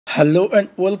Hello and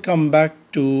welcome back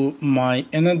to my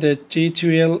another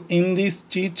tutorial. In this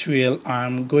tutorial I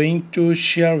am going to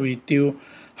share with you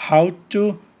how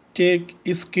to take a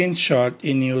screenshot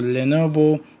in your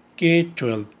Lenovo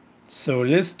K12. So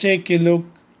let's take a look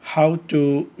how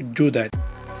to do that.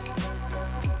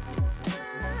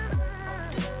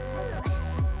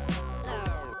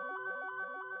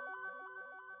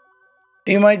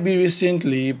 You might be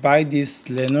recently buy this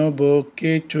Lenovo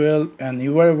K12 and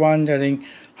you are wondering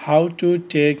how to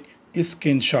take a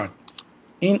screenshot.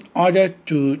 In order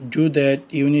to do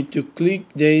that, you need to click.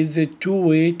 There is a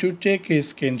two-way to take a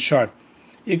screenshot.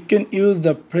 You can use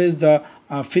the press the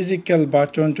physical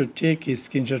button to take a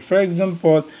screenshot. For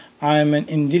example, I am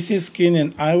in this screen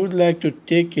and I would like to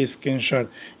take a screenshot.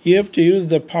 You have to use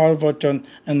the power button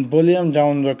and volume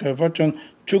down rocker button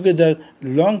together,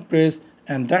 long press,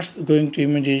 and that's going to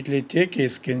immediately take a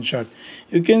screenshot.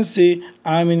 You can see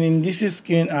I'm in this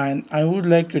screen and I would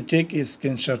like to take a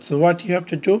screenshot. So what you have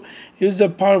to do is the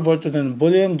power button and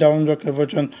volume down rocker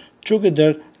button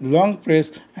together, long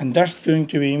press, and that's going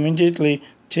to be immediately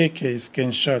take a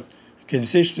screenshot. You can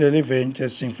see it's really very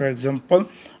interesting. For example,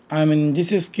 I'm in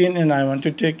this screen and I want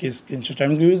to take a screenshot.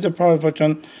 I'm going to use the power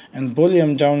button and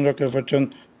volume down rocker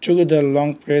button together,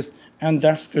 long press, and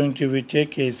that's going to be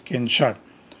take a screenshot.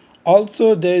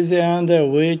 Also, there is another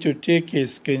way to take a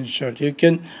screenshot. You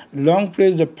can long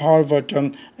press the power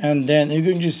button and then you're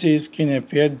going to see a screen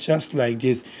appear just like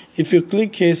this. If you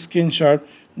click a screenshot,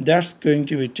 that's going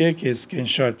to be take a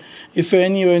screenshot. If you're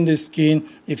anywhere in the screen,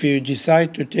 if you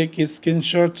decide to take a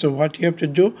screenshot, so what you have to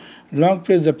do, long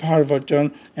press the power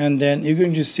button and then you're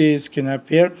going to see a screen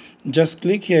appear. Just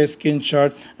click here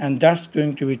screenshot and that's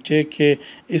going to be take a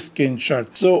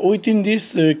screenshot. So within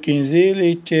this you can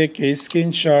easily take a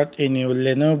screenshot in your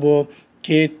Lenovo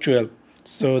K12.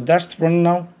 So that's for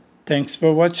now. Thanks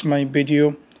for watching my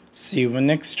video. See you in the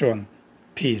next one.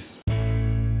 Peace.